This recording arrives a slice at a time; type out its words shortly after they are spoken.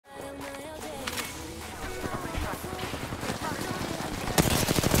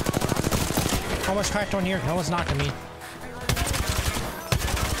Almost cracked one here. No one's knocking me.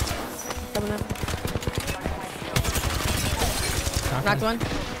 Coming up. Knocked one.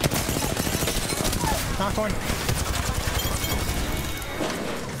 Knocked one.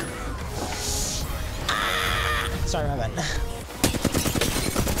 Sorry, my bad.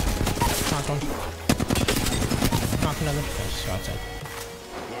 Knocked one. Knocked another. Okay, just go outside.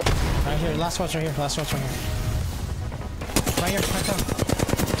 Right here. Last one's right here. Last one's right here. Right here. Right down.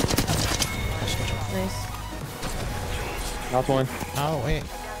 Nice. Knocked one. Oh, wait.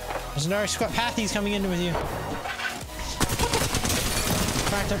 There's another squad. Pathy's coming in with you.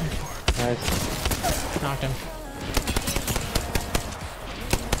 Cracked him. Nice. Knocked him.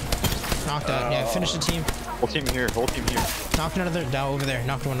 Knocked out. Yeah, finish the team. Whole team here. Whole team here. Knocked another. Down over there.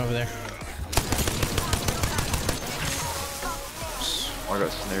 Knocked one over there. Oh, I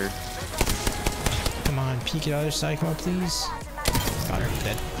got snared. Come on, peek at the other side. Come on, please. Got her.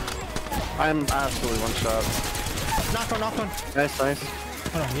 Dead. I'm absolutely one shot. Knocked one. Knocked one. Nice, nice.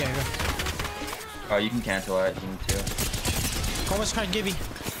 Hold on. Yeah, go. Oh, you can cancel that. You need to. Almost tried Gibby.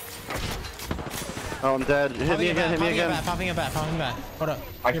 Oh, I'm dead. Hit me again, hit me again. Popping it back. Hold up.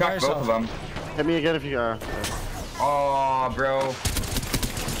 I cracked both of them. Hit me again if you are. Oh, bro.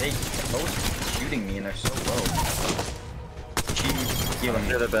 They both shooting me and they're so low. She's healing me.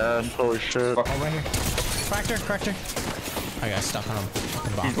 They're the best. Holy shit. Fuck. Oh, right here. Cracked her. I got stuck on him.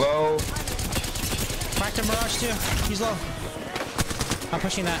 Fucking box. He's low. Cracked him, Mirage too. He's low. I'm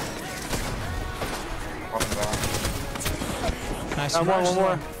pushing that. Popping back. Nice. One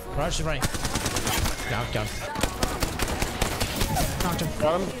more. Mirage is running. Knocked him. Knocked him.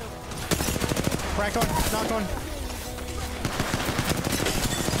 Got him. Cracked one. Knocked one.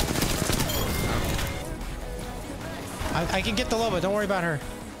 I can get the low, but don't worry about her.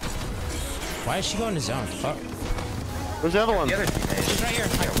 Why is she going to zone? Fuck. Where's the other one? The other teammate. She's right here.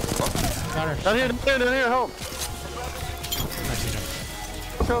 Got her. Down here, help. Nice,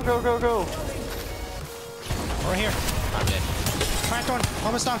 Go. right here. I'm dead. Cracked one.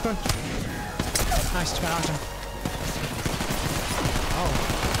 Almost knocked one. Nice. I knocked him. Oh.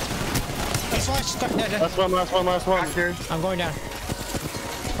 He's flashed. Dead. Last one. I'm going down.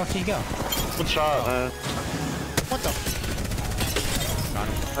 Fuck, did he go? Good shot, man. What the? Got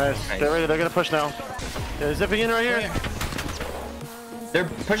him. Nice. Get ready, they're gonna push now. They're zipping in right here. They're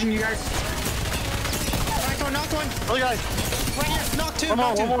pushing you guys. Cracked one. Knocked one. Other guy. Right here. Knocked two.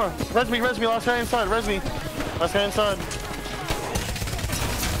 One more. Res me. Last guy inside. Res me. Last guy inside.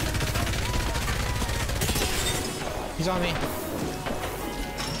 He's on me.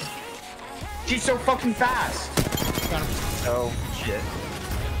 She's so fucking fast. Got him. Oh. Shit.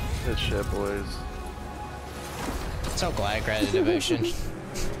 Good shit, boys. So glad I grabbed the devotion.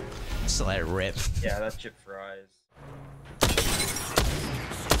 Just let it rip. Yeah, that's chip fries.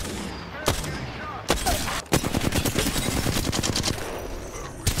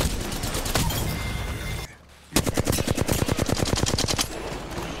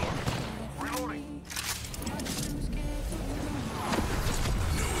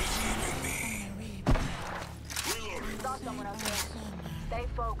 Stay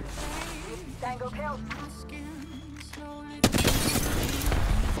focused. Tango kills.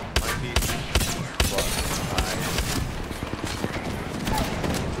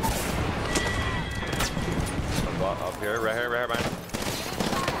 Up here, right here, man.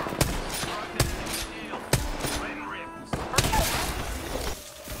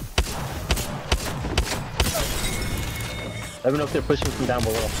 I don't know if they're pushing from down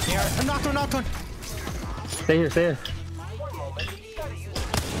below. Yeah, I'm knocked one. Stay here.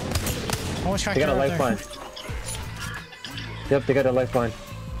 Almost They got a lifeline. Yep, they got a lifeline.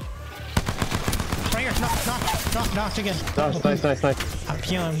 Right here. Knocked again. Nice.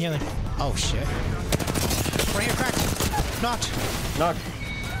 I'm healing. Oh shit. Right here, cracked. Knocked.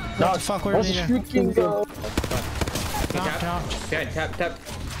 What the fuck, where did he go? Knocked. Okay, tap.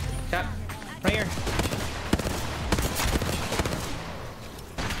 Right here.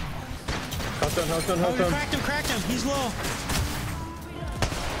 Knocked him. Cracked him. He's low.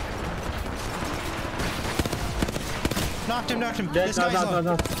 Knocked him. This guy's low.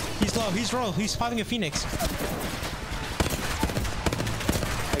 No. He's low. He's popping a phoenix.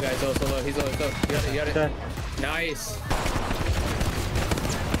 Hey guys, also low. He's low. You got it. Okay. Nice.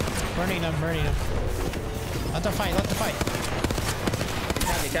 Burning him. Let them fight.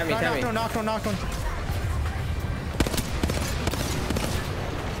 Tap me. Knocked one.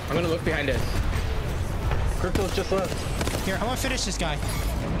 I'm gonna look behind us. Crypto's just left. Here, I want to finish this guy.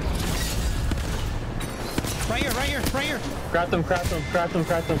 Right here. Cracked him. Got him.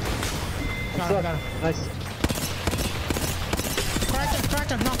 Nice.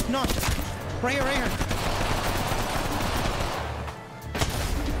 Cracked him. Knocked. Right here, right here.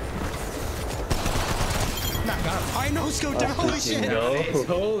 Nah, got him. I know scope down. Holy shit.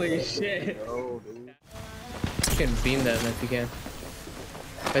 Holy shit. You can beam that if you can.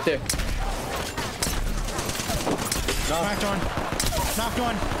 Right there. Knocked one. Knocked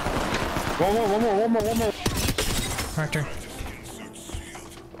one. One more. Cracked her.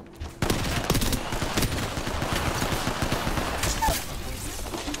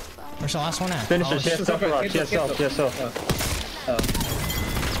 Where's the last one at? Finish Oh, it. GSL.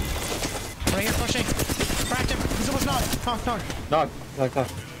 right here, pushing. Cracked him. He's almost knocked. Knock. I'm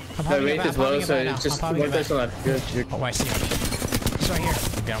The popping it wraith back. is low, so now. it's just I'm one popping it person back. left. Good. Oh, I see him. He's right here.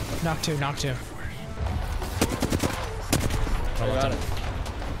 Get him. Knock two. I got it.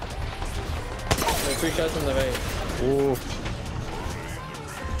 There's 3 shots in the wraith. Ooh.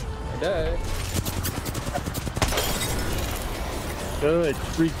 I died. Good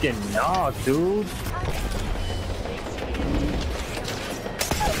freaking knock, dude.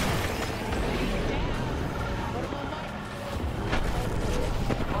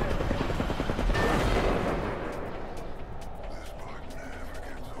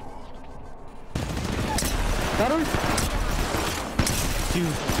 Got him?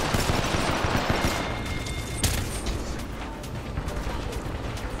 Dude.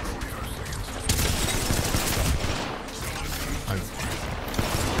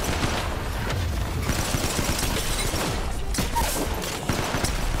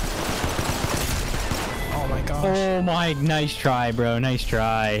 Oh my gosh. Oh my, nice try, bro. Nice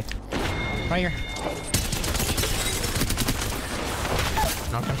try. Right here.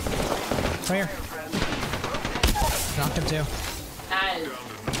 Knocked him. Right here. Knocked him too.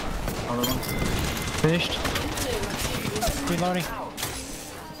 Finished. Reloading.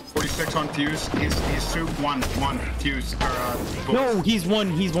 46 on fuse. He's soup. One fuse. No, he's one.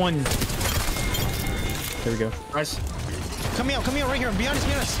 There we go. Nice. Come here, right here. Be honest.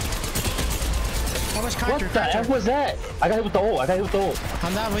 Almost What the heck was that? I got hit with the ult.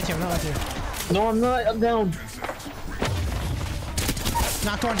 I'm not with you. No, I'm not. I'm down.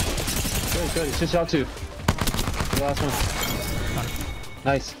 Knocked one. Good. It's just y'all two. The last one.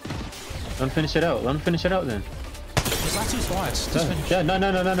 Nice. Let him finish it out. then. There's not 2 squads. Just finish. Yeah, no.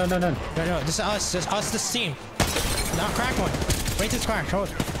 No. This is us. This team. Now crack one. Wait till it's cracked. Hold.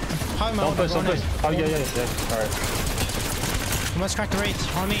 Don't push. Oh, yeah. Alright. You must crack the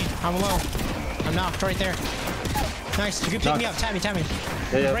wraith. On me. I'm low. I'm knocked right there. Nice. You can pick me up. Tap me.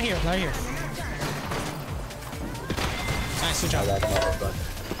 Yeah. Right here. Nice. Good job. I got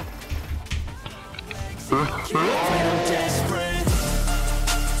it.